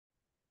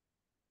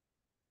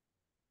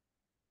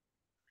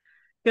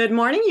Good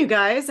morning, you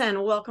guys,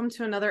 and welcome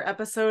to another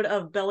episode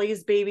of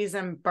Bellies, Babies,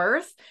 and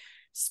Birth.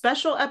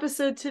 Special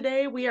episode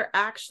today. We are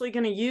actually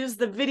going to use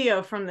the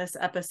video from this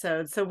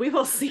episode, so we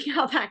will see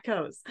how that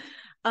goes.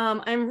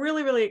 I'm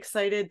really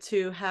excited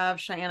to have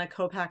Cheyenna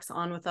Kopacz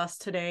on with us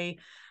today.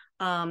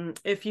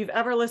 If you've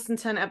ever listened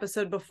to an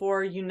episode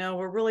before, you know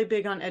we're really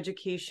big on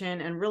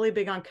education and really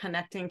big on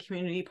connecting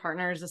community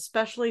partners,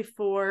 especially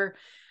for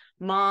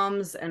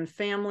moms and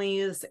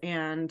families,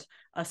 and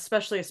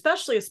especially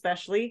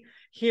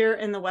here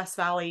in the West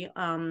Valley,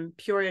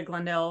 Peoria,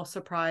 Glendale,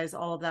 Surprise,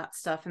 all of that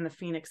stuff in the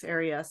Phoenix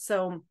area.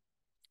 So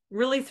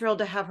really thrilled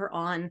to have her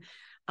on.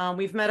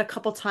 We've met a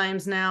couple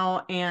times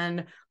now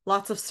and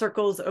lots of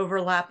circles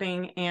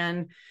overlapping,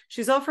 and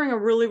she's offering a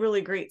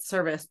really great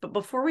service. But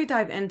before we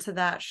dive into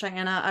that,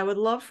 Cheyenna, I would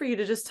love for you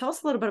to just tell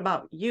us a little bit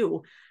about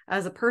you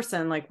as a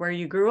person, like where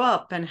you grew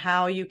up and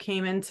how you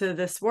came into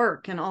this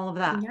work and all of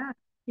that.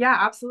 Yeah,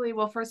 absolutely.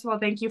 Well, first of all,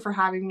 thank you for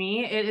having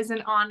me. It is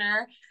an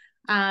honor.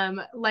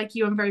 Like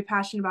you, I'm very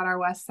passionate about our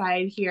West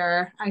Side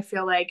here. I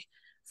feel like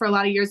for a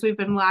lot of years we've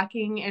been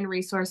lacking in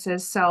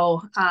resources.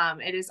 So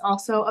it is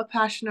also a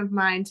passion of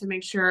mine to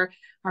make sure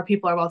our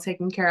people are well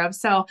taken care of.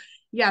 So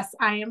yes,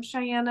 I am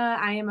Cheyenna.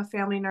 I am a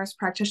family nurse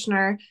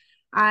practitioner.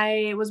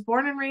 I was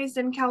born and raised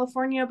in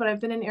California, but I've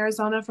been in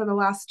Arizona for the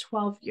last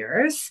 12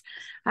 years.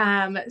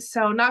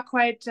 So not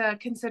quite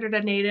considered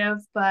a native,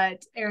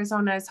 but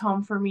Arizona is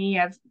home for me.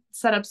 I've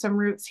set up some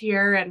roots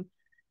here, and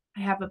I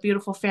have a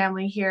beautiful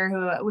family here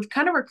who we've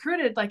kind of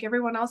recruited, like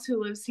everyone else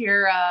who lives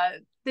here.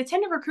 They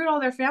tend to recruit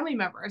all their family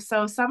members.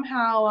 So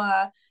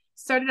somehow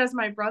started as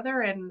my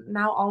brother, and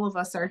now all of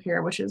us are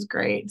here, which is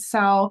great.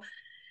 So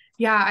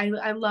yeah,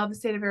 I love the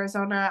state of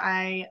Arizona.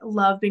 I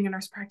love being a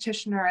nurse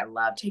practitioner. I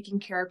love taking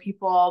care of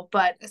people.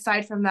 But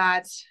aside from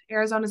that,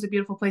 Arizona is a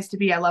beautiful place to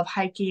be. I love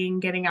hiking,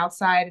 getting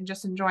outside, and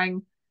just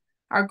enjoying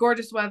our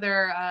gorgeous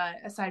weather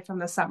aside from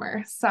the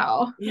summer.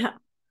 So Yeah,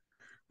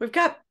 we've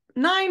got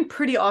 9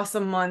 pretty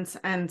awesome months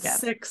and yes.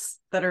 6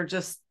 that are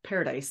just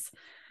paradise.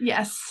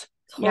 Yes.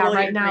 Yeah, Totally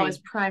right now is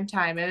agree. prime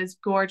time. It is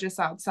gorgeous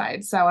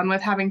outside. So, and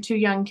with having 2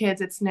 young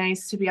kids, it's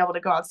nice to be able to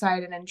go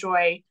outside and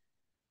enjoy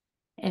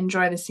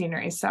the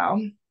scenery.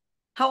 So,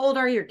 How old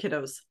are your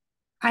kiddos?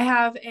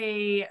 I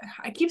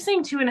keep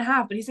saying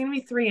 2.5, but he's going to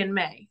be 3 in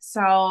May.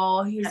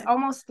 So he's Okay.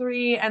 almost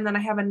 3. And then I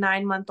have a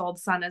 9-month-old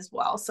son as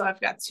well. So I've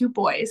got 2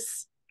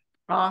 boys.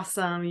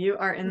 Awesome. You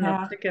are in the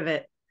Yeah. thick of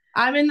it.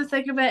 I'm in the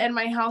thick of it, and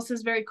my house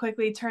is very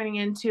quickly turning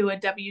into a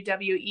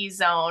WWE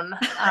zone,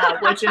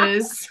 which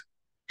is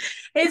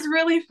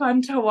really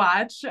fun to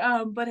watch.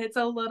 But it's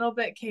a little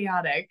bit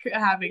chaotic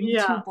having two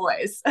Yeah.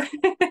 boys.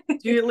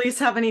 Do you at least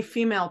have any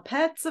female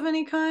pets of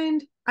any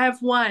kind? I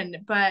have one,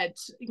 but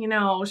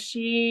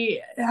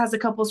she has a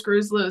couple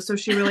screws loose, so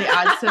she really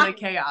adds to the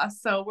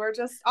chaos. So we're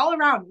just all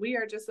around. We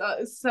are just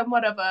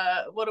somewhat of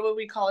a what do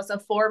we call us, a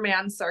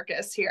 4-man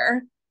circus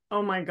here.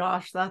 Oh my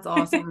gosh, that's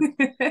awesome.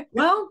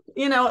 Well,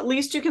 at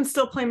least you can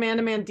still play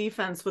man-to-man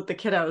defense with the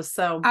kiddos.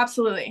 So,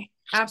 Absolutely,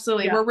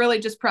 absolutely. yeah. We're really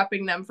just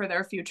prepping them for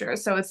their future,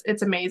 so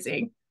it's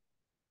amazing.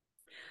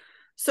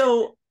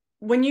 So,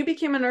 when you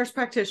became a nurse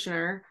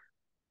practitioner,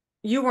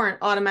 you weren't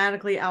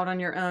automatically out on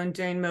your own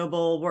doing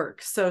mobile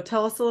work. So,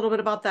 tell us a little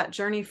bit about that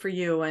journey for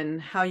you and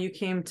how you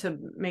came to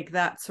make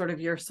that sort of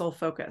your sole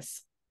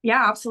focus.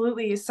 Yeah,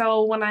 absolutely.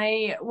 So when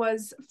I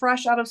was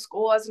fresh out of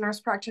school as a nurse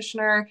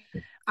practitioner,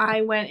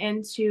 I went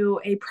into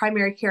a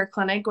primary care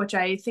clinic, which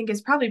I think is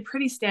probably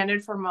pretty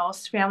standard for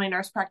most family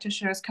nurse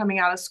practitioners coming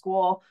out of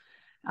school.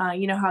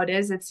 You know how it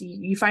is. It's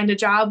you find a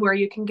job where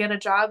you can get a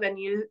job, and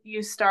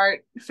you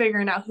start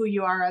figuring out who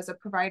you are as a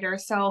provider.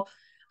 So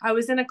I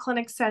was in a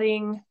clinic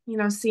setting,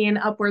 seeing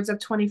upwards of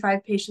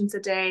 25 patients a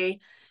day,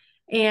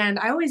 and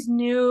I always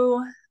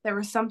knew there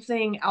was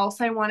something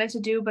else I wanted to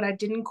do, but I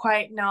didn't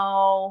quite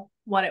know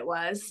what it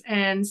was.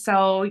 And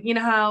so, you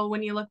know how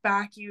when you look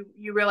back, you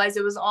realize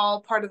it was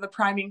all part of the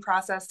priming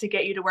process to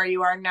get you to where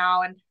you are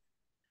now. And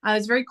I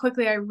was very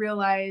quickly, I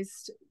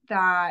realized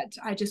that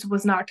I just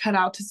was not cut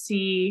out to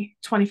see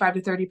 25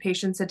 to 30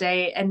 patients a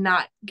day and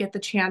not get the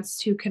chance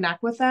to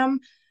connect with them.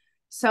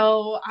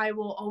 So I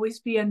will always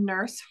be a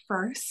nurse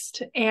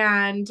first,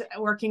 and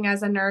working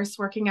as a nurse,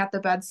 working at the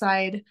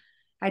bedside.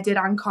 I did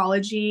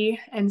oncology.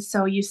 And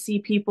so you see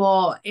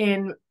people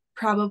in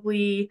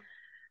probably,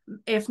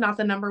 if not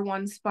the number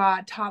one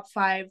spot, top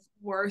 5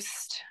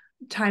 worst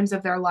times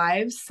of their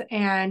lives.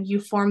 And you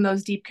form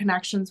those deep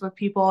connections with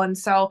people. And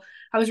so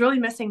I was really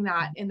missing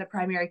that in the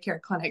primary care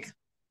clinic.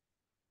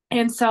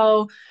 And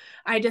so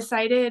I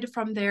decided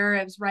from there,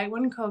 it was right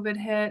when COVID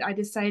hit, I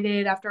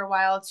decided after a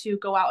while to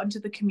go out into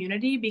the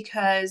community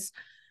because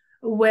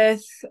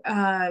with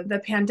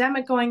the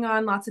pandemic going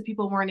on, lots of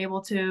people weren't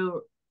able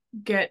to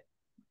get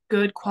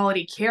good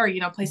quality care.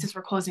 Places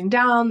were closing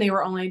down. They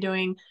were only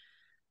doing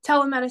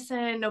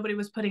telemedicine. Nobody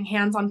was putting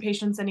hands on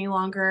patients any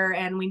longer,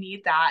 and we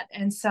need that.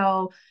 And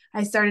so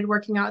I started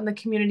working out in the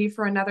community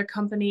for another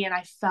company, and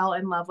I fell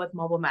in love with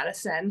mobile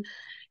medicine.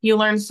 You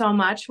learn so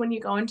much when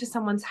you go into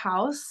someone's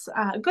house,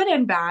 good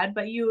and bad,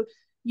 but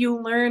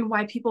you learn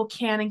why people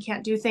can and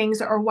can't do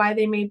things, or why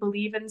they may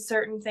believe in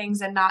certain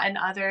things and not in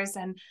others.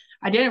 And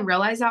I didn't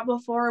realize that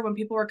before. When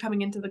people were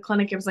coming into the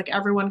clinic, it was like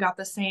everyone got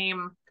the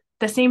same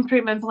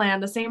treatment plan,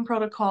 the same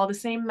protocol, the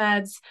same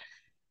meds,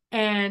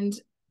 and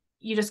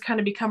you just kind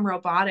of become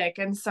robotic.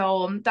 And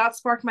so that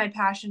sparked my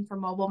passion for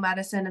mobile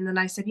medicine. And then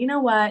I said, you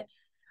know what?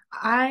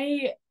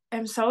 I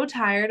am so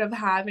tired of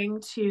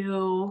having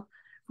to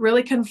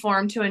really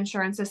conform to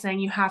insurances saying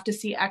you have to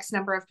see X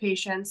number of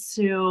patients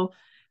to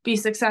be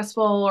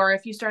successful. Or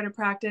if you start a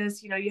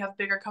practice, you have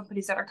bigger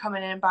companies that are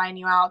coming in and buying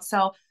you out.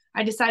 So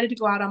I decided to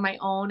go out on my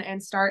own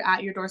and start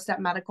At Your Doorstep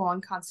Medical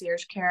and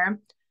Concierge Care.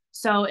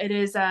 So it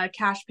is a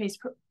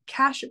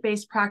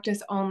cash-based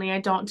practice only. I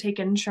don't take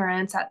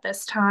insurance at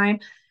this time.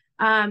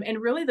 And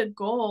really the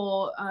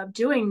goal of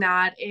doing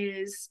that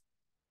is,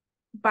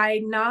 by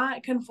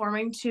not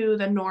conforming to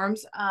the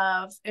norms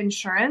of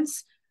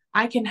insurance,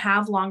 I can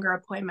have longer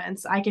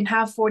appointments. I can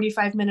have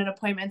 45-minute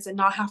appointments and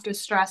not have to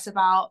stress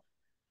about,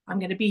 I'm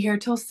going to be here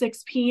till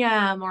 6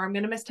 p.m. or I'm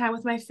going to miss time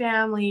with my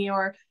family,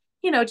 or,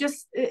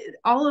 just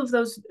all of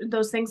those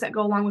things that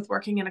go along with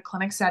working in a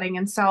clinic setting.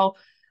 And so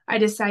I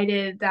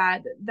decided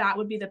that that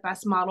would be the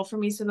best model for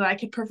me, so that I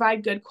could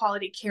provide good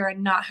quality care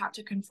and not have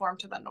to conform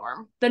to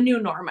the new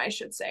norm, I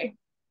should say.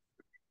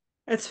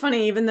 It's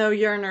funny, even though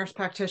you're a nurse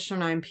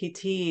practitioner and I'm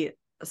PT,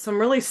 some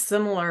really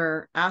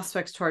similar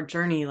aspects to our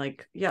journey,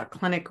 like, yeah,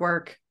 clinic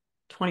work,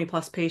 20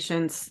 plus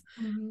patients,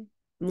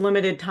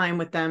 limited time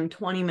with them,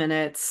 20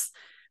 minutes.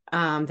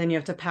 Then you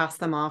have to pass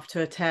them off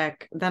to a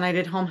tech. Then I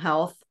did home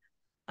health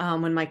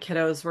when my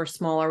kiddos were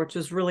smaller, which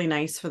was really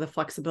nice for the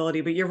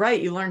flexibility. But you're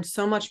right, you learn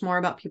so much more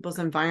about people's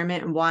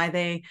environment and why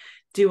they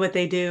do what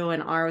they do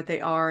and are what they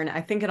are. And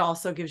I think it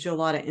also gives you a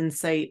lot of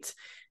insight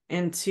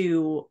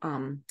into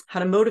how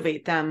to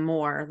motivate them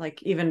more,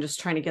 like even just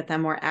trying to get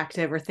them more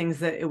active or things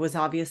that it was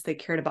obvious they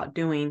cared about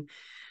doing.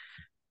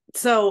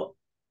 So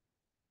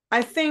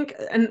I think,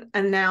 and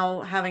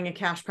now having a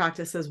cash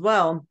practice as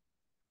well,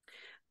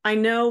 I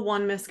know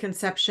one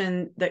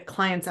misconception that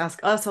clients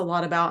ask us a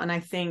lot about, and I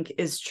think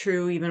is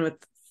true even with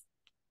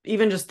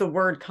just the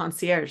word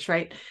concierge,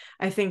 right?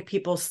 I think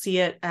people see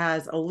it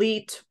as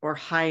elite or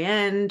high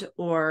end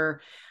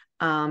or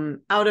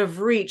out of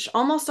reach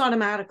almost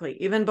automatically,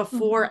 even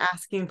before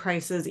asking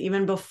prices,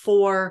 even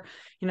before,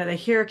 they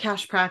hear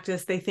cash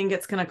practice, they think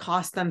it's going to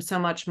cost them so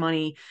much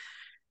money,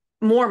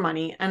 more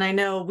money. And I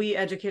know we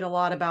educate a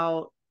lot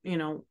about,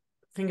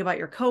 think about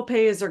your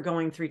copays are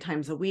going 3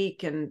 times a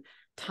week, and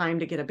time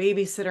to get a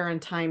babysitter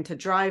and time to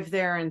drive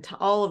there, and to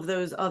all of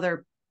those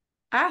other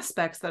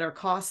aspects that are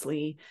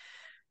costly.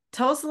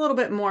 Tell us a little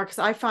bit more, because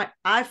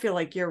I feel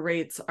like your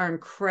rates are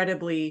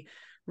incredibly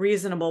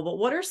reasonable, but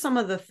what are some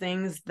of the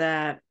things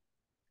that,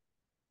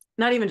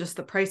 not even just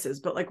the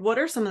prices, but like, what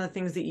are some of the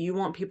things that you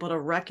want people to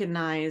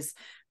recognize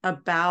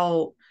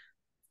about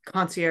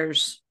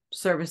concierge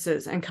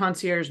services and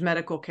concierge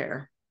medical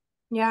care?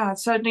 Yeah,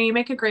 so no, you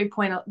make a great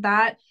point.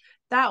 That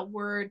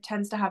word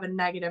tends to have a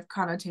negative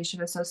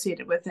connotation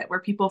associated with it, where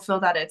people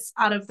feel that it's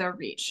out of their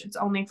reach. It's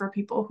only for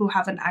people who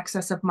have an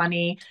excess of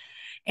money,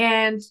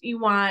 and you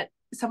want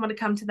someone to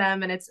come to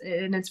them, and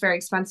it's very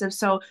expensive.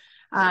 So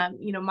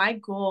my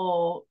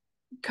goal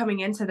coming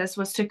into this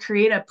was to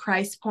create a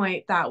price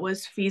point that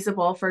was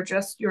feasible for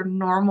just your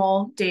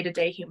normal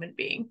day-to-day human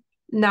being,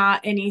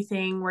 not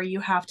anything where you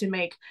have to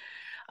make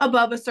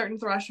above a certain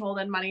threshold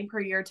in money per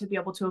year to be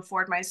able to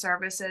afford my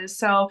services.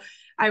 So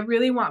I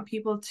really want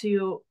people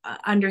to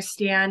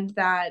understand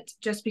that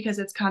just because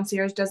it's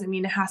concierge doesn't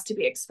mean it has to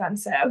be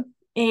expensive.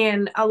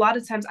 And a lot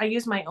of times I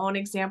use my own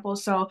example.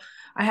 So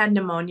I had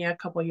pneumonia a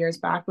couple years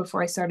back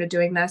before I started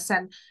doing this,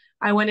 and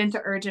I went into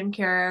urgent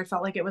care. I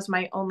felt like it was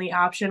my only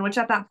option, which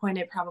at that point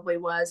it probably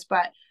was,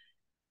 but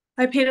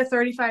I paid a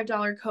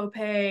 $35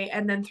 copay.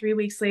 And then 3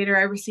 weeks later,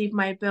 I received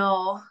my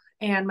bill,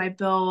 and my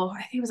bill,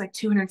 I think it was like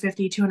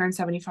 $250,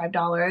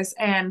 $275.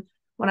 And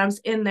when I was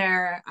in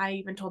there, I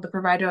even told the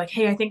provider, like,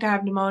 hey, I think I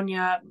have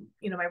pneumonia.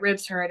 My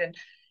ribs hurt. And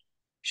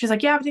she's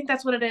like, yeah, I think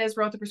that's what it is.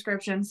 Wrote the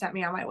prescription, sent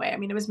me on my way. I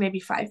mean, it was maybe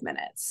 5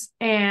 minutes.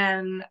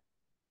 And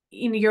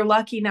you're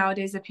lucky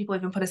nowadays that people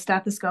even put a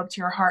stethoscope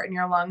to your heart and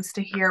your lungs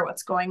to hear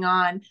what's going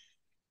on.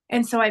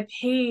 And so I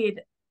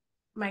paid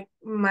my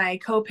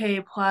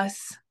copay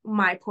plus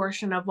my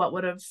portion of what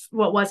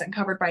wasn't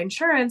covered by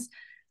insurance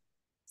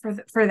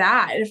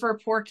for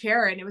poor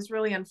care. And it was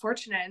really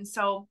unfortunate. And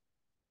so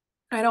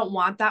I don't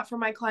want that for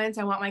my clients.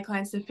 I want my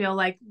clients to feel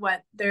like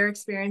what they're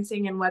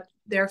experiencing and what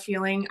they're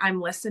feeling, I'm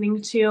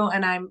listening to,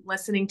 and I'm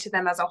listening to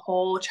them as a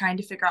whole, trying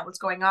to figure out what's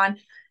going on.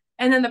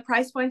 And then the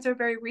price points are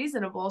very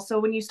reasonable. So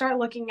when you start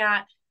looking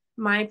at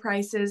my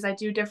prices, I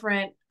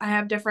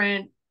have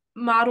different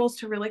models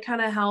to really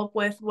kind of help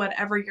with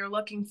whatever you're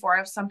looking for. I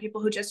have some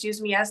people who just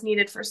use me as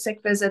needed for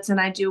sick visits,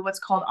 and I do what's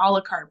called a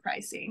la carte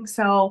pricing.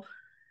 So,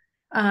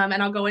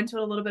 and I'll go into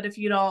it a little bit if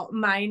you don't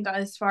mind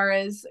as far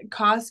as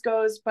cost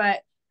goes,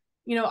 but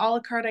a la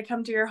carte, I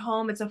come to your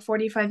home, it's a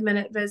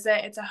 45-minute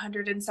visit, it's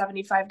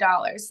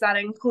 $175. That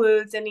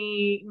includes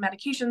any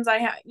medications I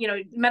have.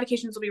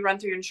 Medications will be run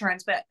through your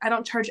insurance, but I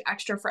don't charge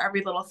extra for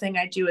every little thing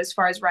I do as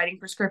far as writing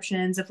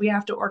prescriptions, if we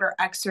have to order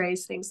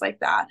x-rays, things like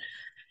that.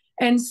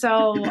 And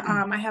so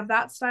I have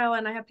that style,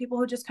 and I have people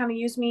who just kind of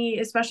use me,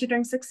 especially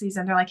during sick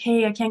season. They're like,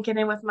 hey, I can't get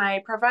in with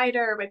my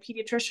provider, my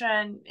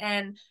pediatrician,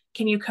 and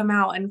can you come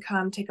out and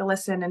come take a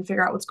listen and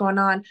figure out what's going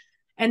on?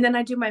 And then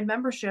I do my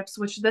memberships,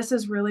 which this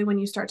is really when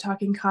you start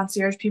talking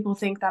concierge, people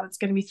think that it's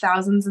going to be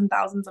thousands and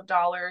thousands of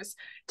dollars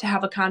to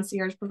have a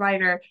concierge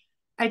provider.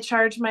 I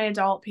charge my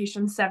adult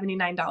patients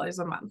 $79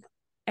 a month.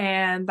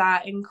 And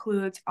that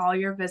includes all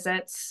your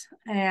visits.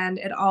 And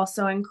it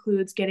also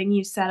includes getting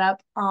you set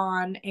up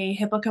on a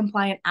HIPAA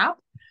compliant app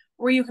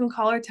where you can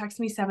call or text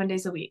me 7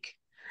 days a week.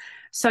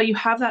 So you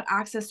have that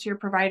access to your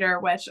provider,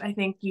 which I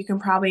think you can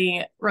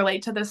probably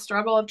relate to. The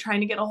struggle of trying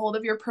to get a hold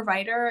of your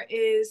provider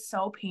is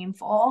so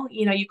painful.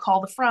 You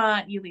call the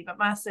front, you leave a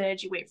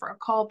message, you wait for a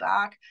call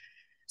back.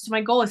 So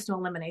my goal is to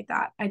eliminate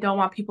that. I don't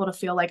want people to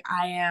feel like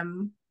I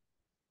am,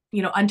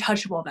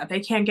 untouchable, that they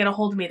can't get a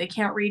hold of me, they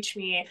can't reach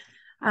me.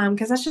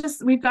 Because that's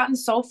just, we've gotten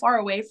so far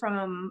away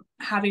from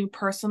having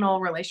personal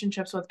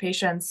relationships with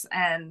patients,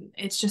 and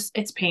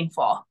it's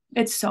painful.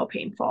 It's so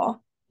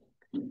painful.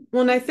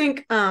 Well, and I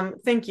think,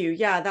 thank you.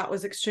 Yeah, that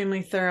was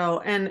extremely thorough.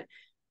 And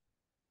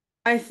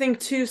I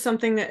think too,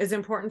 something that is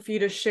important for you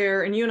to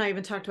share, and you and I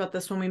even talked about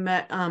this when we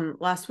met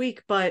last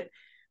week, but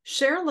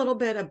share a little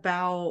bit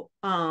about,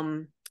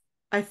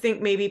 I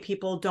think maybe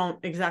people don't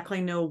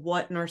exactly know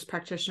what nurse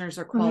practitioners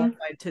are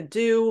qualified to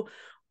do,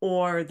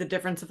 or the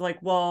difference of like,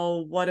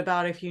 well, what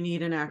about if you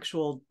need an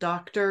actual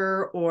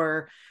doctor,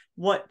 or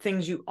what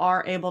things you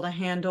are able to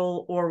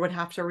handle or would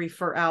have to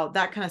refer out,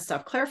 that kind of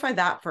stuff. Clarify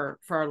that for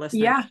our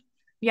listeners. Yeah.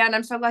 Yeah. And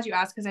I'm so glad you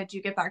asked, because I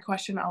do get that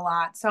question a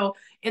lot. So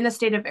in the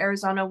state of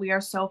Arizona, we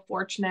are so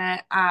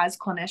fortunate as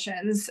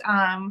clinicians.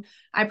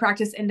 I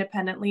practice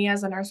independently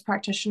as a nurse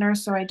practitioner,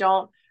 so I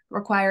don't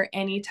require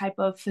any type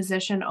of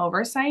physician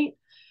oversight.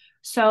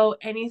 So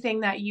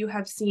anything that you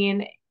have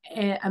seen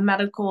a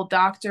medical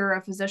doctor,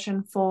 a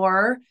physician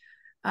for,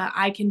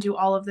 I can do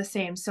all of the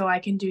same. So I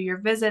can do your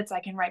visits,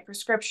 I can write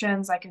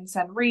prescriptions, I can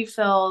send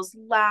refills,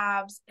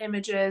 labs,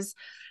 images.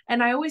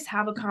 And I always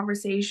have a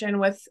conversation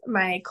with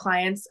my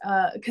clients,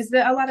 because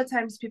a lot of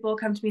times people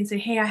come to me and say,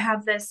 hey, I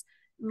have this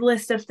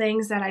list of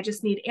things that I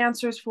just need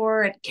answers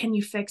for. Can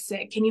you fix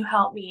it? Can you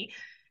help me?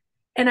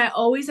 And I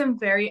always am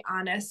very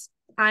honest.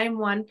 I'm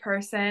one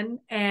person,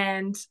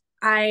 and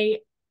I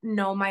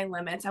know my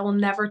limits. I will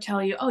never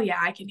tell you, oh yeah,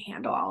 I can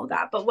handle all of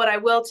that. But what I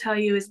will tell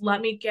you is,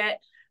 let me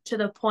get to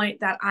the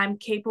point that I'm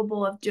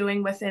capable of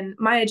doing within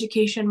my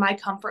education, my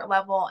comfort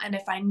level. And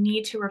if I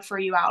need to refer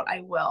you out,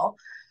 I will.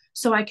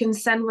 So I can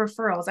send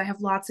referrals. I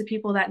have lots of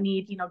people that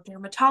need,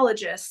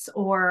 dermatologists,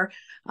 or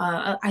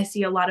I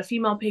see a lot of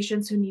female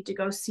patients who need to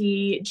go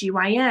see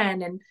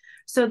GYN. And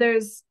so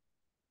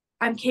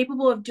I'm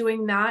capable of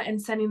doing that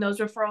and sending those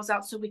referrals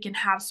out, so we can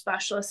have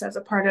specialists as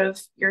a part of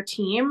your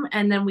team.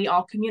 And then we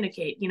all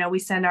communicate, we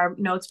send our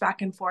notes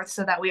back and forth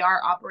so that we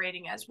are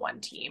operating as one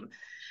team.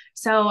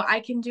 So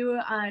I can do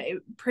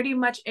pretty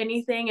much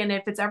anything. And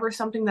if it's ever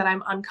something that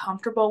I'm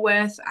uncomfortable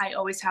with, I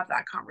always have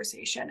that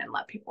conversation and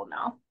let people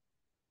know.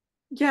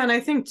 Yeah. And I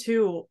think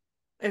too,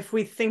 if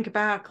we think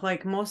back,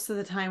 like most of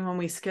the time when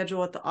we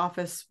schedule at the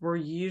office, we're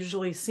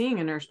usually seeing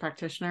a nurse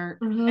practitioner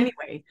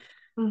anyway.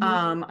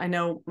 I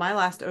know my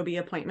last OB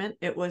appointment,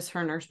 it was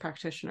her nurse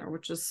practitioner,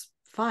 which is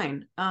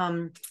fine.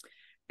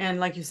 And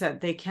like you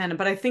said, they can,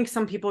 but I think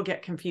some people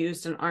get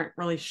confused and aren't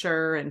really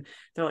sure. And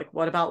they're like,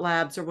 what about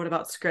labs, or what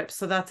about scripts?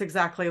 So that's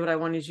exactly what I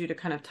wanted you to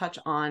kind of touch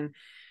on.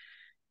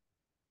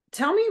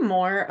 Tell me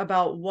more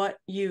about what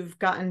you've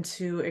gotten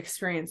to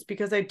experience,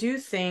 because I do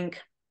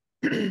think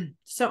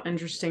so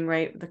interesting,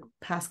 right? The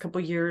past couple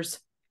of years,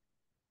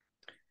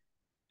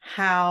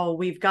 how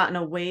we've gotten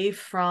away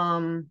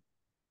from,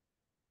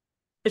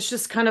 it's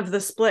just kind of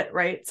the split,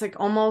 right? It's like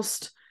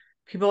almost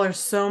people are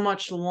so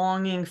much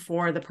longing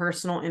for the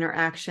personal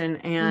interaction,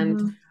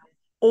 and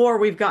or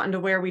we've gotten to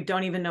where we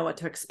don't even know what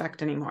to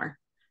expect anymore.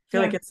 I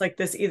feel like it's like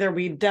this, either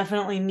we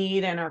definitely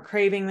need and are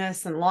craving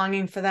this and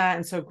longing for that,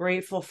 and so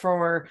grateful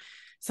for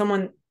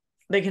someone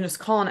they can just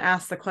call and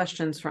ask the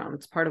questions from.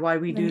 It's part of why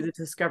we do the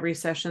discovery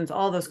sessions,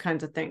 all those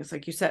kinds of things.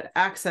 Like you said,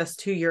 access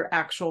to your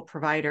actual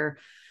provider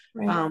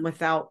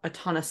without a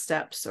ton of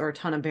steps or a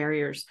ton of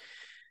barriers.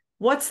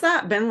 What's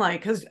that been like?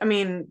 Because I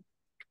mean,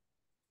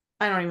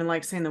 I don't even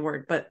like saying the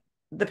word, but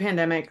the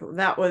pandemic,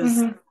 that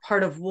was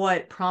part of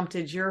what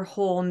prompted your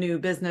whole new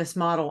business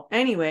model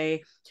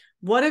anyway.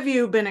 What have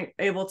you been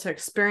able to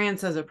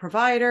experience as a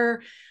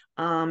provider,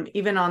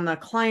 even on the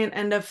client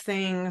end of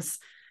things,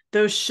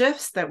 those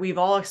shifts that we've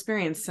all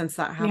experienced since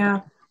that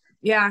happened?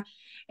 Yeah.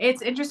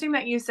 It's interesting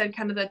that you said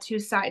kind of the two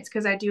sides,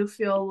 because I do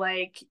feel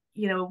like,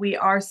 we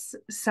are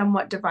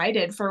somewhat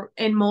divided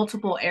in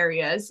multiple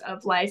areas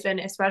of life, and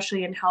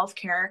especially in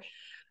healthcare.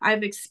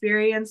 I've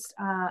experienced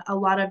a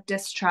lot of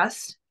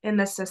distrust in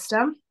the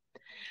system,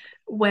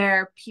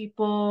 where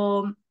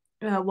people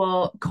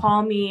will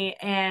call me,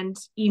 and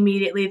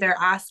immediately they're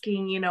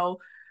asking,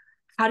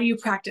 how do you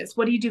practice?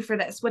 What do you do for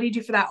this? What do you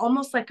do for that?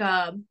 Almost like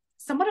a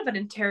somewhat of an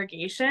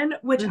interrogation,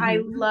 which I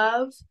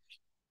love,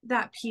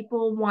 that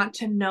people want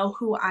to know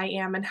who I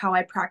am and how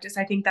I practice.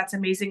 I think that's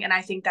amazing. And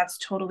I think that's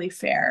totally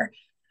fair.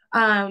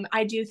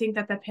 I do think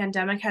that the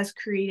pandemic has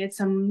created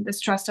some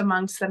distrust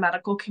amongst the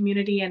medical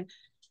community, and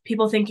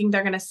people thinking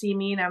they're going to see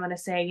me and I'm going to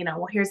say,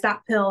 well, here's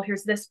that pill,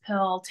 here's this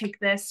pill, take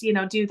this,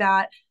 do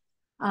that.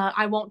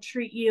 I won't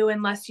treat you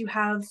unless you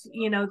have,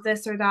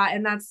 this or that.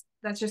 And that's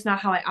just not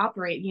how I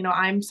operate.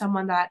 I'm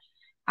someone that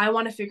I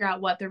want to figure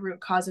out what the root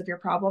cause of your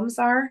problems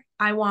are.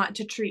 I want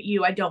to treat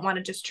you. I don't want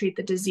to just treat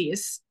the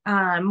disease.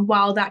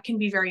 While that can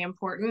be very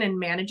important in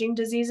managing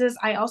diseases,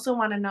 I also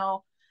want to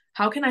know,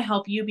 how can I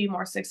help you be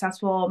more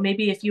successful?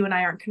 Maybe if you and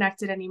I aren't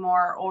connected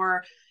anymore,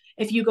 or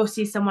if you go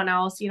see someone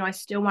else, I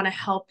still want to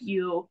help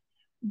you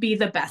be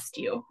the best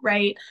you,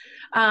 right?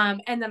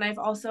 And then I've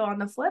also, on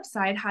the flip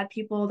side, had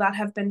people that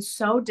have been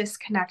so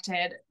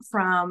disconnected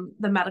from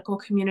the medical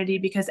community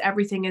because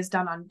everything is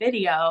done on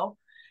video.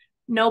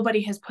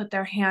 Nobody has put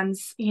their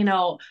hands,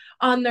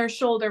 on their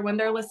shoulder when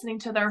they're listening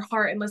to their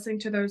heart and listening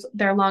to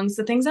their lungs,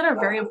 the things that are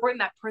very important,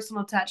 that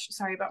personal touch.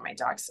 Sorry about my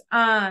dogs.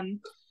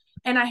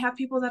 And I have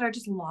people that are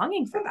just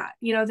longing for that.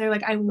 They're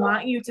like, I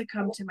want you to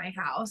come to my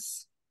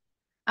house.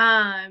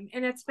 And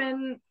it's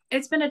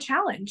been a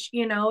challenge,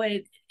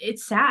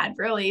 it's sad,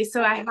 really.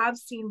 So I have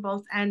seen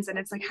both ends, and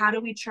it's like, how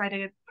do we try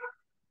to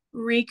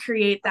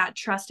recreate that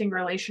trusting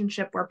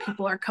relationship where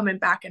people are coming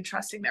back and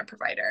trusting their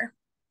provider?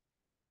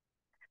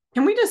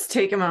 Can we just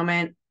take a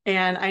moment?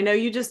 And I know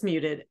you just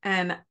muted,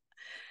 and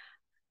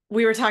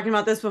we were talking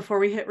about this before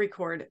we hit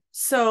record.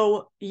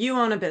 So you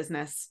own a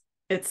business.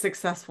 It's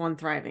successful and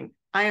thriving.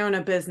 I own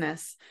a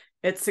business.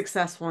 It's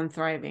successful and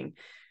thriving.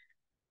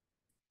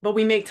 But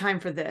we make time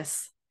for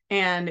this.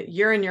 And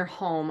you're in your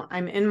home.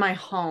 I'm in my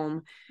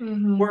home.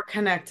 We're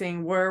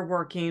connecting. We're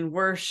working.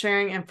 We're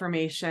sharing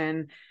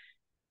information.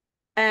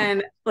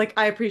 And like,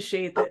 I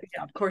appreciate that.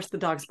 Yeah, of course, the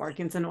dog's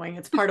barking is annoying.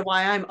 It's part of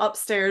why I'm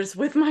upstairs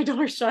with my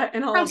door shut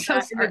and all of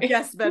that in the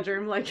guest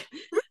bedroom.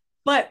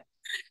 But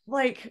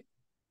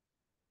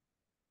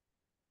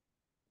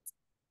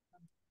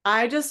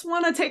I just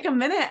want to take a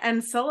minute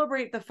and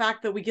celebrate the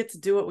fact that we get to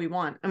do what we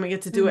want, and we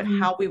get to do it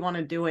how we want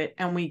to do it.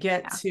 And we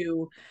get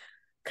to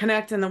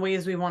connect in the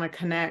ways we want to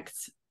connect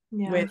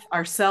with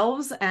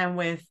ourselves and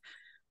with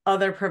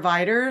other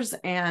providers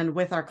and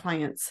with our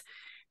clients.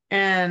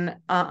 And,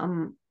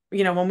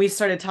 when we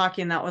started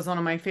talking, that was one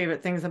of my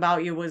favorite things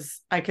about you,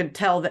 was I could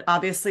tell that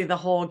obviously the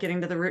whole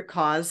getting to the root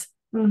cause,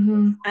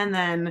 and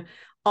then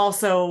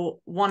also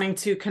wanting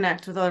to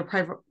connect with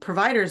other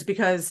providers,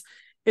 because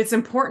it's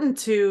important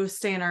to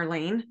stay in our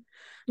lane.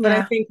 But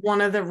I think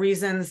one of the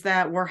reasons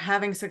that we're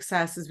having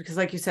success is because,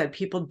 like you said,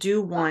 people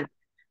do want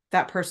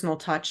that personal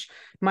touch.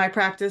 My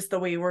practice, the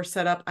way we're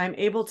set up, I'm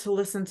able to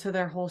listen to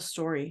their whole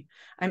story.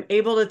 I'm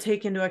able to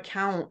take into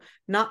account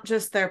not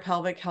just their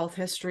pelvic health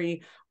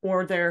history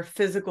or their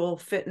physical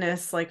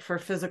fitness, like for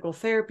physical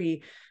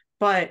therapy,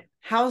 but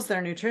how's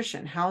their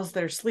nutrition? How's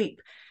their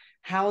sleep?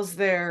 How's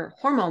their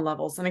hormone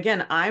levels? And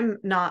again, I'm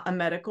not a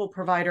medical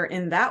provider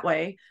in that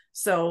way.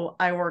 So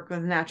I work with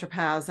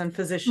naturopaths and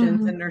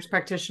physicians and nurse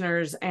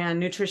practitioners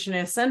and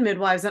nutritionists and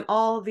midwives and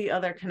all the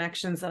other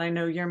connections that I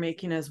know you're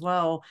making as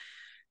well,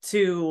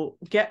 to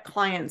get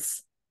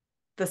clients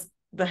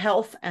the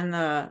health and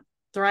the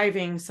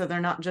thriving, so they're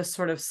not just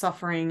sort of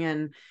suffering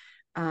and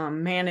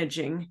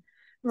managing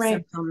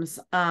symptoms.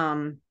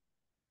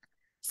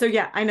 So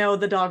yeah, I know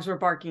the dogs were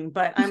barking,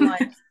 but I'm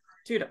like,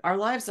 dude, our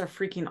lives are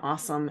freaking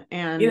awesome.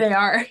 And they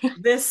are.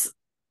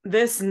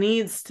 this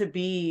needs to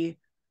be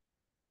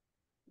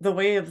the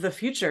way of the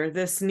future.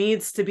 This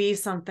needs to be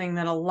something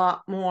that a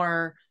lot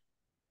more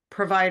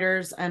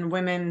providers and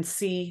women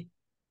see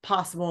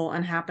possible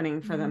and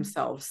happening for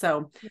themselves.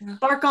 So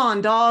bark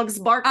on, dogs,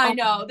 bark on. I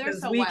know, they're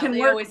so we wild. can they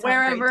work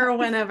wherever,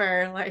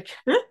 whenever. I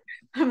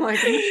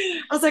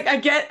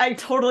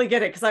totally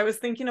get it, because I was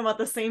thinking about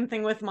the same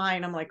thing with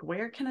mine. I'm like,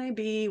 where can I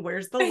be?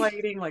 Where's the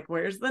lighting? Like,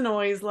 where's the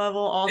noise level?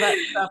 All that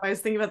stuff. I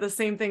was thinking about the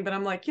same thing, but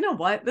I'm like, you know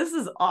what? This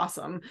is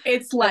awesome.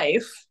 It's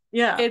life.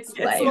 Yeah, it's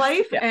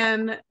life.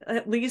 And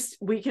at least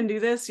we can do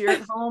this. You're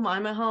at home,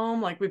 I'm at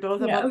home. Like, we both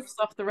have other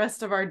stuff the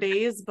rest of our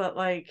days, but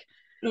like,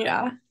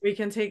 we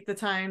can take the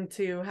time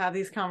to have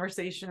these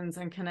conversations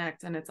and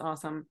connect, and it's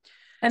awesome.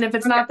 And if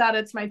it's not that,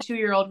 it's my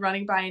 2-year-old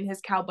running by in his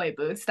cowboy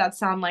boots that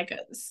sound like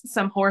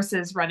some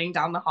horses running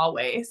down the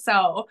hallway.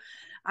 So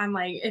I'm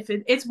like, if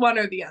it's one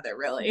or the other,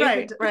 really.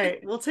 Right.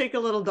 We'll take a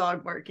little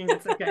dog barking.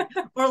 It's okay.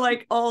 Or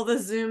like all the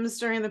Zooms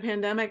during the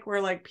pandemic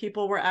where like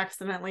people were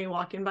accidentally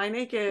walking by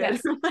naked.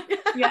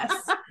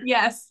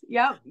 Yes.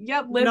 Yep.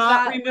 Lived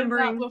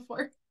that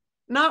before.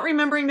 Not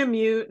remembering to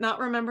mute, not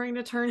remembering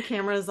to turn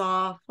cameras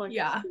off. Like,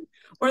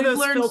 or we've those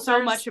learned filters.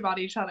 So much about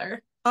each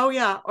other. Oh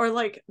yeah. Or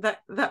like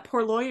that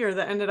poor lawyer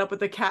that ended up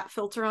with a cat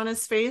filter on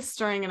his face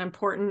during an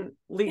important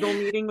legal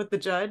meeting with the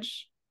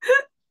judge.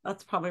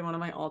 That's probably one of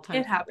my all-time.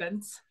 It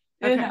happens.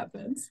 Okay. It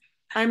happens.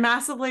 I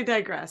massively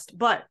digressed,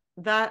 but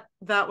that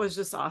was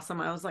just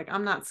awesome. I was like,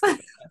 I'm not skipping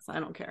this. I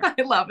don't care.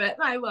 I love it.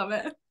 I love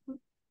it.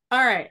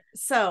 All right.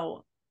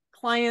 So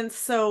clients.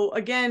 So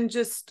again,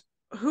 just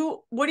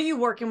what are you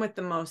working with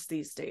the most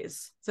these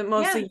days? Is it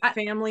mostly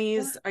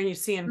families? Are you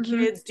seeing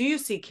kids? Do you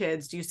see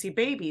kids? Do you see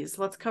babies?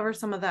 Let's cover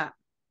some of that.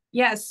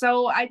 Yeah.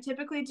 So I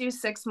typically do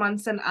 6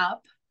 months and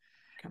up.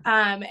 Okay.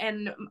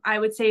 And I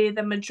would say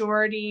the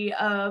majority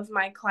of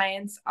my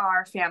clients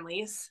are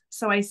families.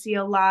 So I see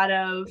a lot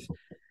of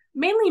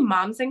mainly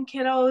moms and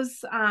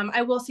kiddos.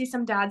 I will see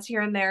some dads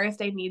here and there if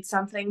they need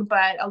something,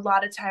 but a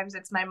lot of times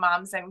it's my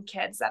moms and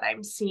kids that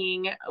I'm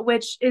seeing,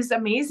 which is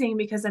amazing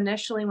because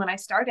initially when I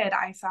started,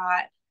 I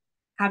thought,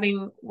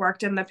 having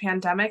worked in the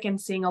pandemic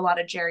and seeing a lot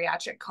of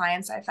geriatric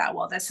clients, I thought,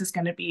 well, this is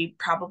going to be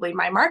probably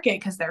my market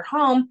because they're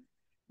home.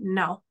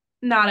 No,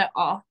 not at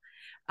all.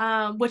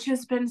 Which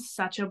has been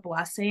such a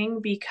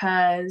blessing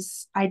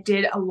because I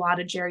did a lot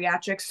of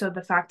geriatrics. So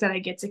the fact that I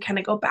get to kind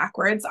of go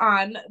backwards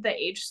on the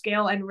age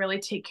scale and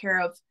really take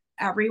care of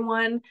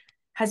everyone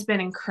has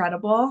been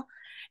incredible.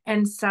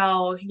 And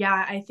so,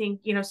 yeah, I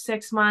think,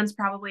 6 months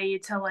probably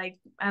to like,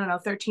 I don't know,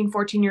 13,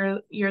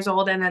 14 years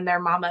old. And then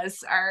their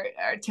mamas are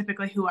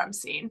typically who I'm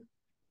seeing.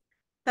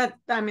 That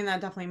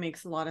definitely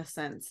makes a lot of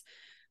sense.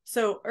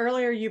 So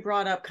earlier you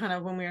brought up kind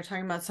of when we were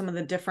talking about some of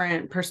the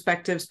different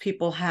perspectives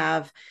people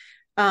have,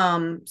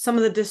 some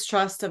of the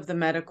distrust of the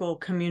medical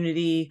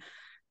community.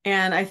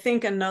 And I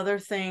think another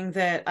thing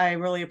that I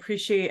really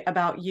appreciate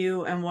about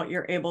you and what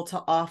you're able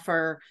to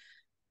offer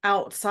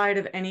outside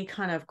of any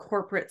kind of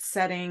corporate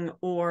setting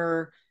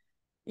or,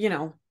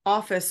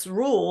 office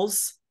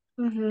rules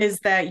is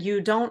that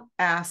you don't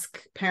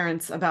ask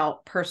parents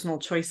about personal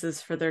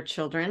choices for their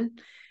children.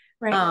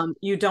 Right.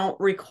 You don't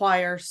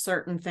require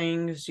certain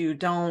things. You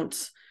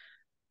don't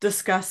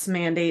discuss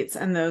mandates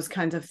and those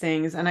kinds of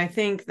things. And I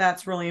think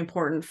that's really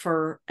important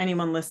for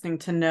anyone listening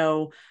to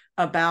know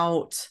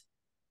about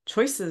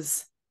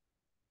choices.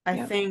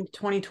 I think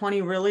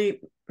 2020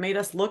 really made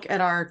us look at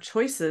our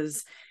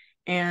choices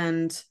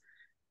and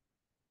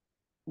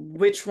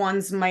which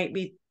ones might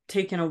be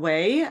taken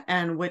away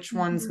and which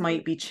ones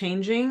might be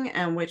changing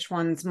and which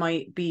ones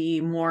might be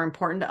more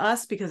important to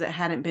us because it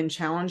hadn't been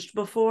challenged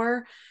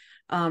before,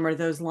 or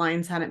those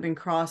lines hadn't been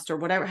crossed or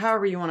whatever,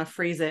 however you want to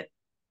phrase it.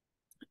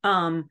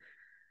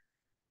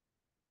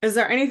 Is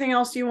there anything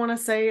else you want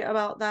to say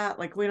about that?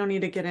 Like, we don't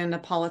need to get into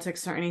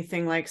politics or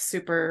anything like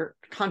super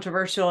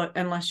controversial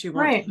unless you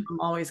want to. I'm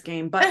always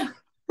game, but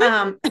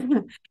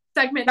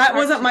segment that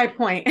wasn't my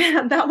point.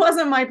 That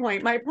wasn't my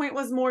point. My point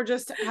was more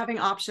just having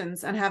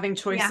options and having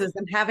choices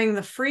and having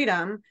the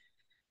freedom.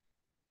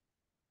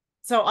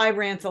 So I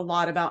rant a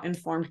lot about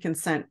informed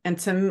consent. And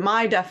to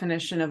my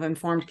definition of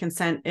informed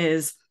consent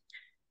is,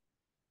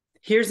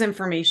 here's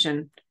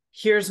information.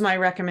 Here's my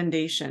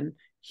recommendation.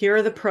 Here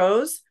are the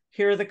pros.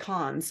 Here are the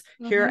cons.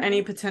 Here are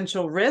any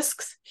potential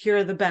risks. Here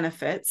are the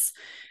benefits.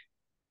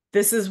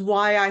 This is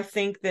why I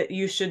think that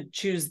you should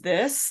choose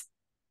this.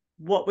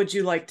 What would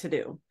you like to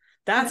do?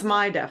 That's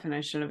my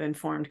definition of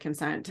informed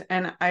consent.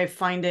 And I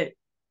find it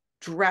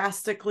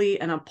drastically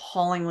and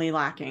appallingly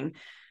lacking.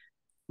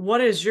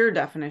 What is your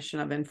definition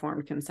of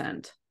informed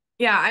consent?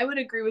 Yeah, I would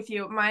agree with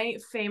you. My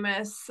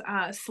famous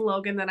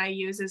slogan that I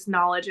use is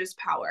knowledge is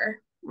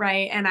power,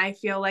 right? And I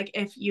feel like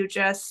if you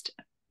just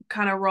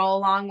kind of roll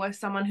along with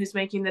someone who's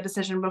making the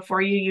decision before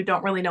you, you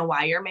don't really know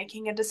why you're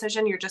making a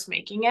decision. You're just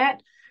making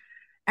it.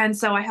 And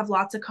so I have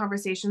lots of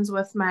conversations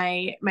with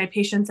my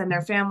patients and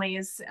their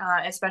families,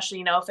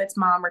 especially, if it's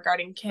mom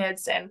regarding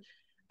kids, and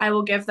I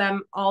will give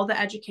them all the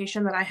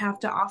education that I have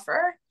to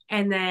offer.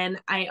 And then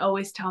I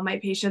always tell my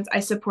patients,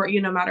 I support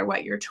you no matter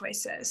what your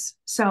choice is.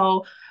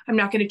 So I'm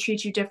not going to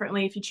treat you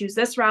differently if you choose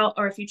this route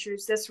or if you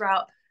choose this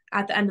route.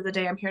 At the end of the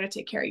day, I'm here to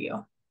take care of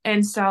you.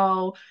 And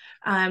so,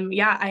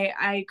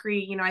 I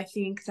agree. I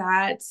think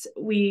that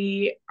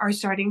we are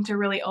starting to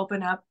really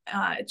open up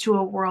to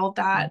a world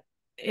that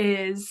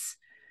is,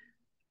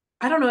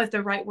 I don't know if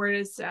the right word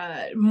is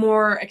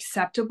more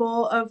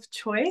acceptable of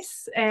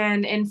choice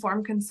and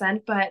informed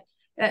consent, but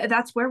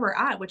that's where we're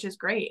at, which is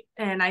great.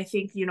 And I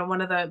think,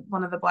 one of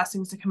the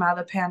blessings to come out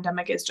of the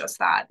pandemic is just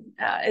that,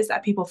 is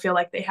that people feel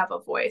like they have a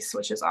voice,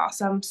 which is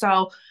awesome.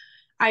 So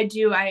I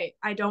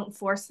don't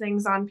force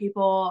things on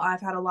people.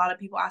 I've had a lot of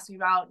people ask me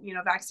about,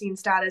 vaccine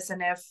status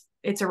and if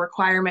it's a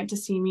requirement to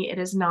see me. It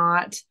is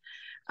not.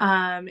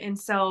 And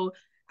so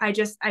I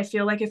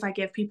feel like if I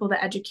give people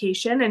the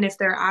education and if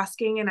they're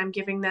asking and I'm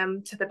giving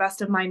them to the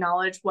best of my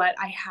knowledge what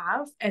I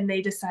have and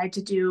they decide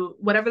to do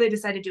whatever they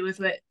decide to do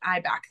with it, I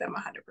back them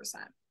 100%.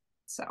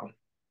 So.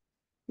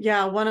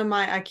 Yeah.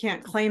 I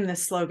can't claim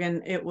this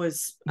slogan. It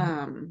was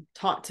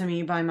taught to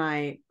me by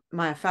my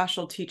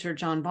fascial teacher,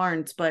 John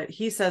Barnes, but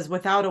he says,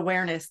 without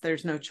awareness,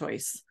 there's no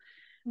choice.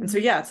 And so,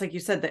 it's like you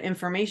said, the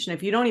information,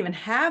 if you don't even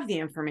have the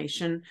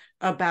information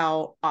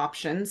about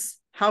options,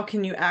 how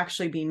can you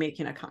actually be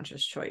making a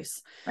conscious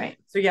choice? Right.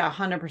 So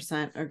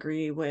 100%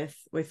 agree with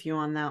you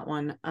on that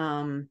one.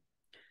 And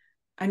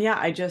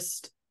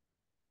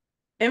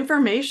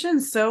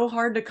information's so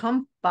hard to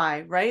come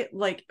by, right?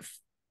 Like,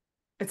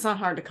 it's not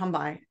hard to come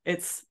by.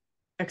 It's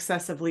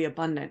excessively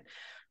abundant.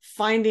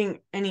 Finding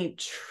any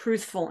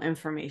truthful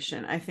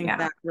information. I think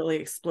that really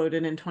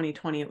exploded in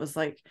 2020. It was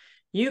like,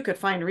 you could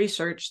find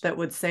research that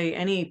would say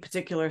any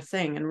particular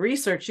thing. And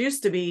research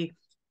used to be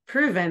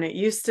proven. It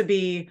used to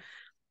be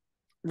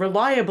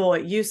reliable.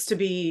 It used to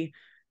be,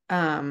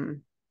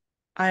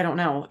 I don't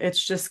know.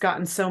 It's just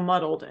gotten so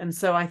muddled. And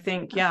so I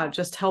think,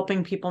 just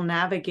helping people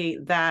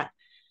navigate that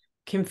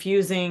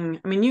confusing.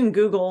 I mean, you can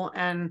Google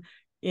and,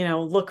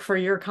 look for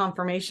your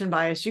confirmation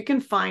bias. You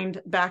can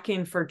find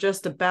backing for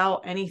just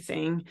about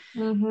anything.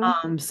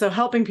 So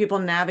helping people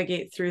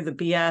navigate through the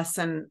BS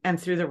and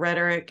through the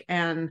rhetoric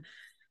and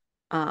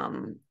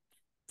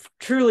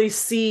truly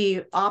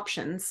see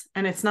options.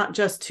 And it's not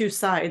just two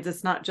sides.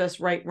 It's not just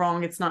right,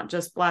 wrong. It's not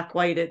just black,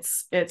 white.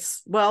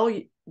 It's well,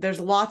 there's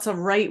lots of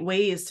right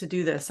ways to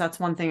do this. That's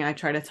one thing I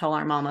try to tell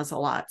our mamas a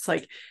lot. It's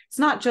like, it's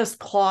not just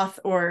cloth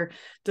or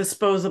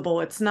disposable.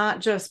 It's not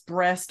just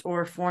breast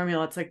or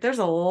formula. It's like, there's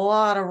a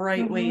lot of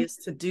right ways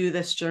to do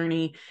this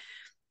journey.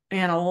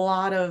 And a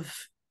lot of,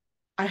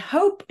 I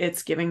hope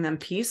it's giving them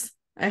peace.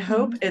 I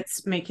hope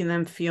it's making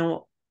them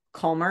feel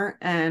calmer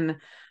and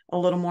a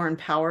little more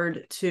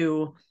empowered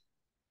to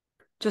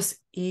just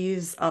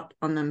ease up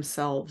on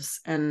themselves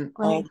and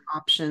all the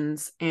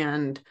options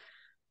and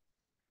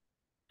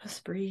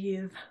just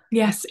breathe.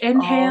 Yes.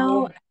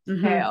 Inhale,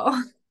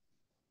 exhale.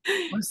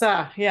 What's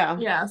that? Yeah.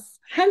 Yes.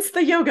 Hence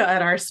the yoga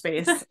at our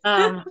space.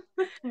 Well,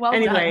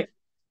 anyway, done.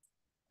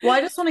 Well,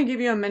 I just want to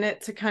give you a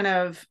minute to kind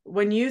of,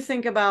 when you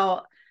think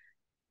about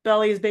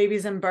bellies,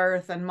 babies in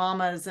birth and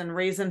mamas and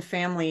raising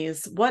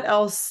families, what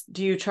else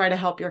do you try to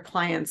help your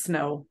clients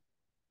know?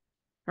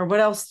 Or what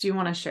else do you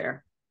want to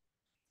share?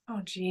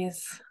 Oh,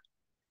 geez.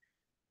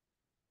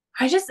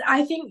 I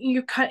think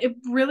it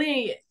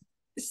really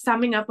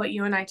summing up what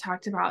you and I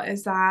talked about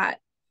is that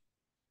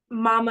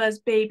mamas,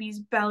 babies,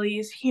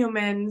 bellies,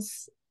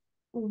 humans,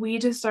 we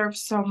deserve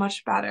so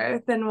much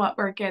better than what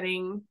we're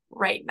getting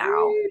right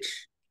now.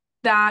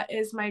 That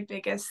is my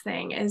biggest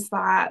thing, is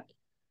that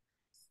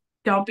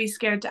don't be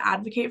scared to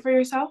advocate for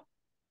yourself.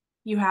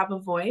 You have a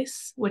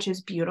voice, which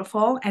is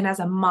beautiful. And as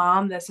a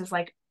mom, this is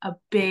like a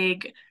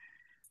big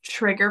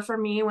trigger for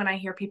me when I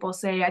hear people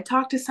say, I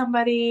talked to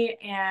somebody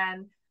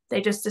and they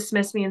just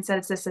dismissed me and said,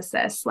 it's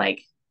this.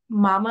 Like,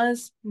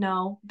 mamas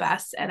know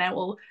best. And I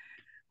will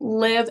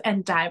live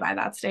and die by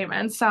that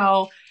statement.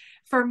 So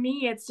for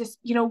me, it's just,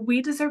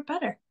 we deserve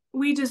better.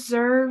 We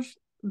deserve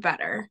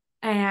better.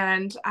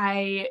 And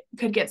I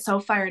could get so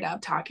fired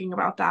up talking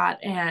about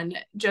that and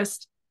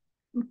just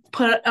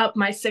put up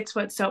my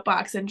 6-foot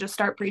soapbox and just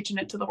start preaching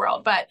it to the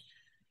world. But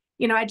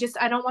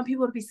I don't want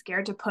people to be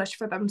scared to push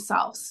for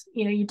themselves.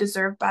 You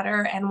deserve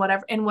better, and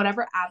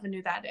whatever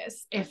avenue that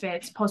is, if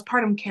it's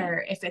postpartum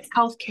care, if it's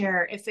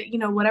healthcare, if it,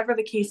 whatever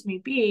the case may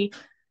be,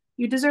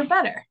 you deserve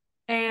better.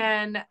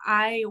 And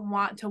I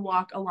want to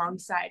walk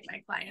alongside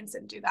my clients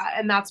and do that.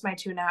 And that's my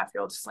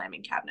 2.5-year-old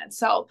slamming cabinets.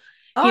 So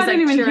I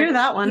didn't even hear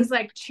that one. He's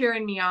like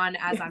cheering me on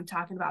as I'm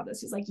talking about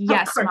this. He's like,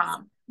 yes,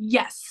 mom.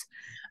 Yes.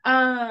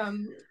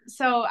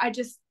 So I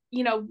just,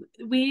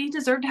 we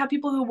deserve to have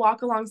people who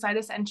walk alongside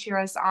us and cheer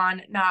us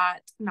on, not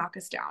knock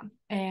us down.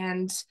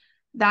 And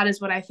that is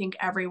what I think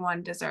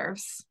everyone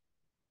deserves.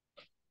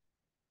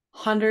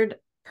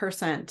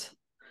 100%.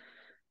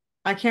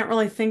 I can't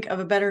really think of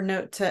a better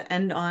note to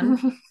end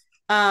on.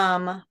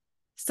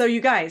 So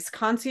you guys,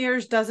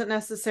 concierge doesn't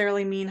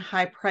necessarily mean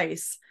high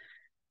price.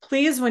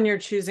 Please, when you're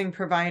choosing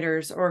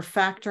providers or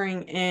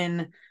factoring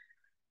in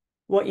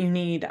what you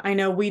need. I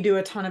know we do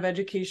a ton of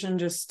education,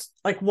 just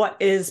like, what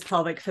is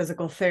pelvic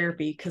physical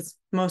therapy? Because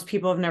most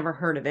people have never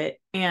heard of it.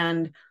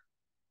 And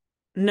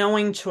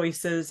knowing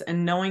choices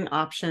and knowing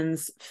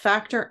options,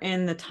 factor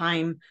in the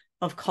time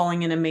of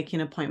calling in and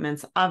making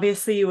appointments.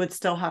 Obviously, you would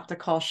still have to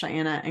call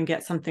Cheyenna and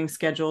get something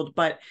scheduled,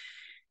 but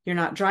you're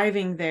not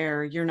driving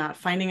there. You're not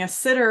finding a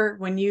sitter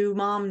when you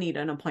mom need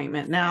an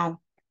appointment. Now,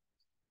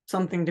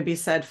 something to be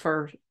said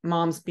for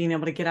moms being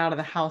able to get out of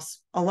the house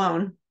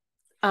alone.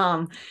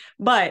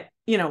 But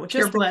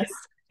just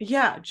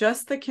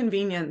just the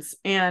convenience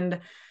and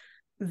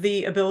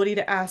the ability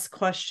to ask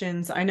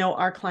questions. I know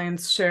our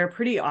clients share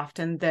pretty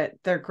often that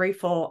they're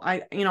grateful.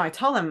 I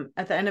tell them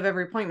at the end of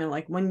every appointment,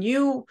 like, when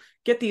you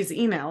get these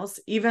emails,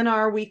 even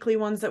our weekly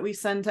ones that we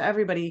send to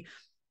everybody,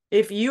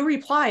 if you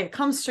reply, it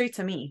comes straight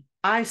to me.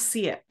 I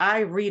see it.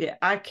 I read it.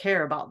 I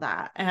care about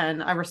that.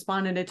 And I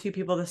responded to 2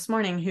 people this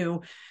morning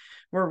who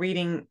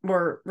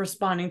were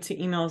responding to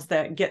emails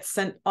that get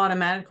sent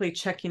automatically,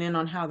 checking in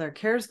on how their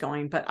care is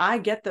going. But I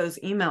get those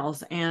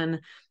emails, and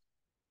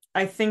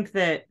I think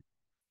that,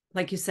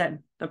 like you said,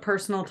 the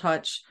personal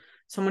touch,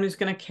 someone who's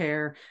going to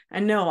care.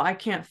 And no, I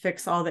can't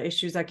fix all the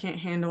issues. I can't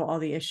handle all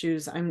the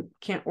issues. I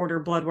can't order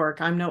blood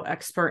work. I'm no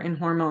expert in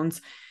hormones,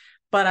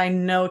 but I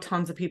know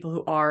tons of people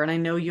who are. And I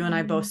know you and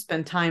I both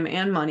spend time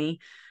and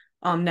money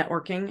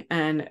networking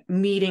and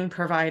meeting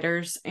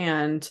providers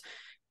and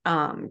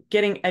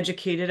getting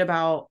educated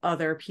about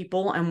other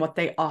people and what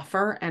they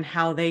offer and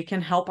how they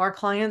can help our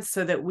clients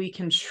so that we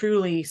can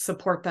truly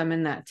support them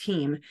in that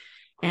team.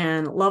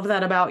 and love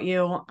that about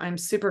you. I'm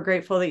super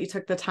grateful that you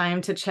took the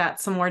time to chat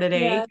some more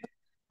today. Yeah.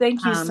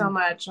 Thank you so Um,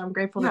 much. I'm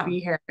grateful to yeah, be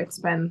here. It's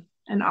been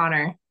an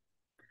honor.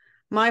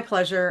 my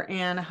pleasure.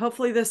 And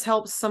hopefully this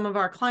helps some of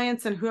our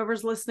clients and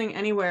whoever's listening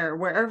anywhere,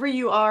 wherever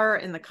you are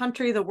in the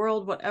country, the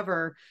world,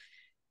 whatever.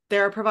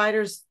 There are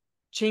providers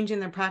changing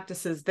their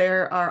practices.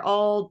 There are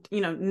all,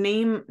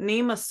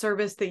 name a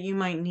service that you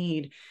might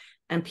need.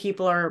 And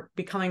people are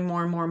becoming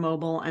more and more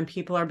mobile, and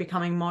people are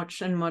becoming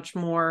much and much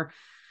more.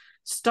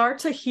 Start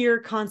to hear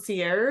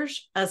concierge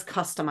as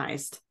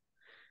customized.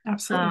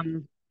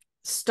 Absolutely.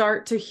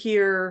 Start to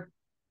hear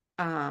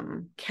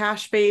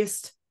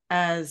cash-based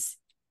as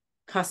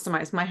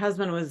customized. My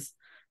husband was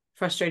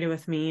frustrated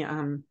with me.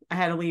 I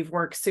had to leave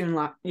work soon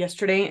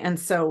yesterday, and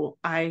so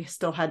I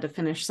still had to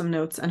finish some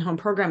notes and home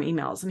program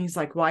emails. And he's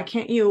like, why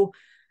can't you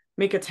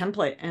make a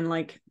template? And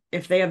like,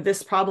 if they have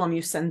this problem,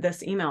 you send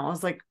this email. I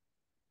was like,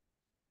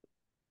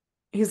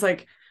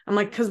 I'm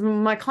like, because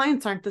my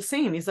clients aren't the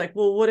same. He's like,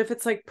 well, what if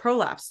it's like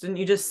prolapse? Didn't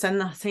you just send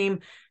the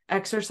same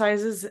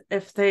exercises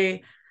if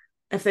they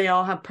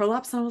all have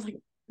prolapse? And I was like,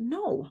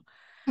 no.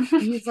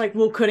 And he's like,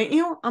 well, couldn't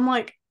you? I'm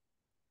like,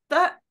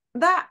 that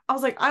I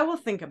was like, I will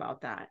think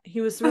about that.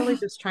 He was really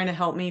just trying to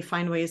help me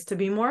find ways to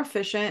be more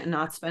efficient and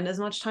not spend as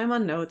much time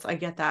on notes. I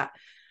get that.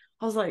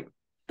 I was like,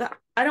 that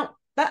I don't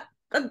that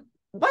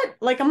what?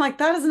 Like, I'm like,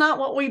 that is not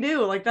what we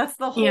do. Like, that's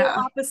the whole Yeah.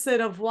 opposite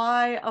of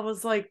why I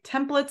was like,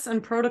 templates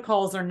and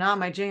protocols are not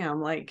my jam.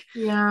 Like,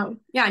 Yeah.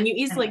 Yeah. And you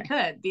easily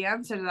anyway. could. The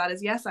answer to that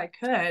is yes, I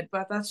could,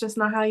 but that's just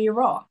not how you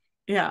roll.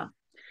 Yeah.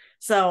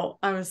 So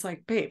I was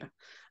like, babe.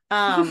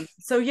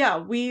 So yeah,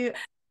 we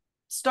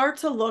start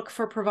to look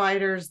for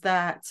providers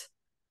that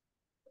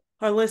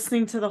are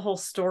listening to the whole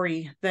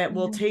story, that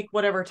will take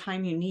whatever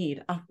time you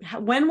need.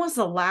 When was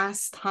the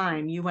last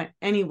time you went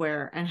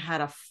anywhere and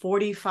had a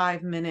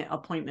 45-minute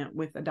appointment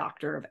with a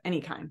doctor of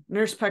any kind,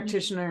 nurse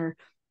practitioner,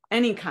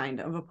 any kind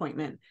of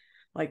appointment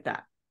like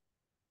that?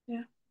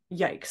 Yeah.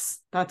 Yikes.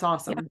 That's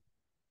awesome. Yeah.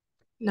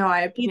 No,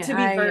 I need to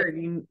be heard.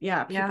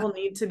 People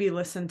need to be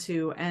listened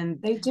to.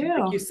 And they do.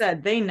 like you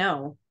said, they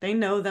know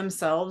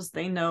themselves.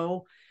 They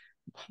know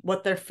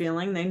what they're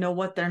feeling. They know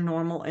what their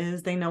normal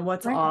is. They know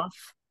what's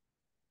off.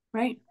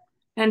 Right.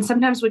 And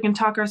sometimes we can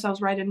talk ourselves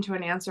right into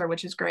an answer,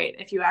 which is great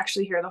if you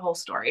actually hear the whole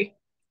story.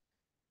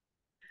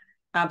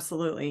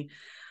 Absolutely.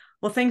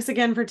 Well, thanks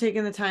again for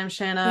taking the time,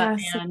 Shanna.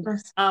 Yes,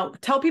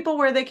 and tell people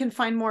where they can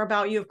find more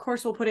about you. Of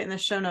course, we'll put it in the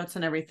show notes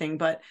and everything,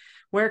 but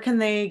where can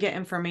they get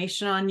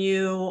information on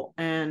you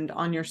and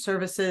on your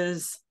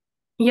services?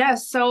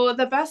 Yes, so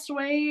the best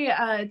way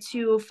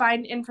to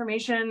find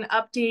information,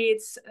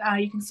 updates,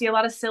 you can see a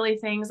lot of silly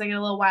things. I get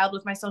a little wild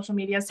with my social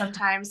media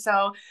sometimes.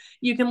 So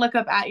you can look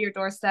up At Your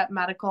Doorstep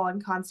Medical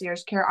and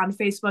Concierge Care on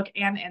Facebook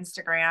and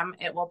Instagram.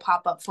 It will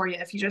pop up for you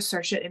if you just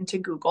search it into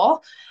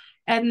Google.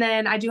 And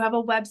then I do have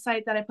a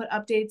website that I put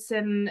updates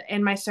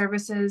in my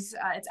services.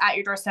 It's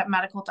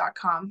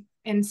atyourdoorstepmedical.com.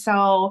 And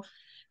so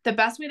the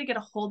best way to get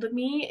a hold of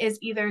me is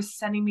either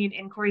sending me an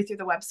inquiry through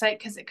the website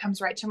because it comes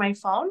right to my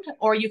phone,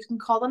 or you can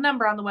call the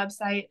number on the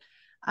website,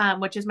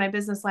 which is my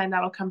business line.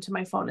 That'll come to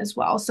my phone as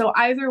well. So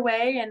either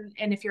way,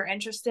 and if you're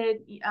interested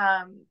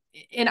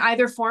in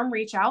either form,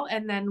 reach out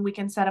and then we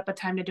can set up a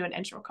time to do an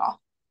intro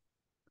call.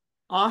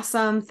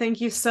 Awesome.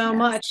 Thank you so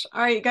much.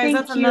 All right, guys,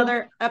 that's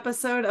another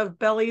episode of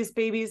Bellies,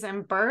 Babies,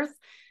 and Birth.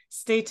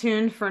 Stay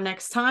tuned for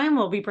next time.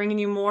 We'll be bringing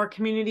you more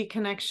community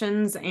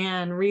connections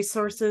and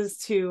resources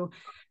to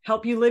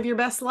help you live your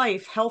best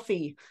life,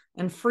 healthy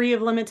and free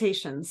of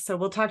limitations. So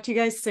we'll talk to you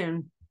guys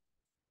soon.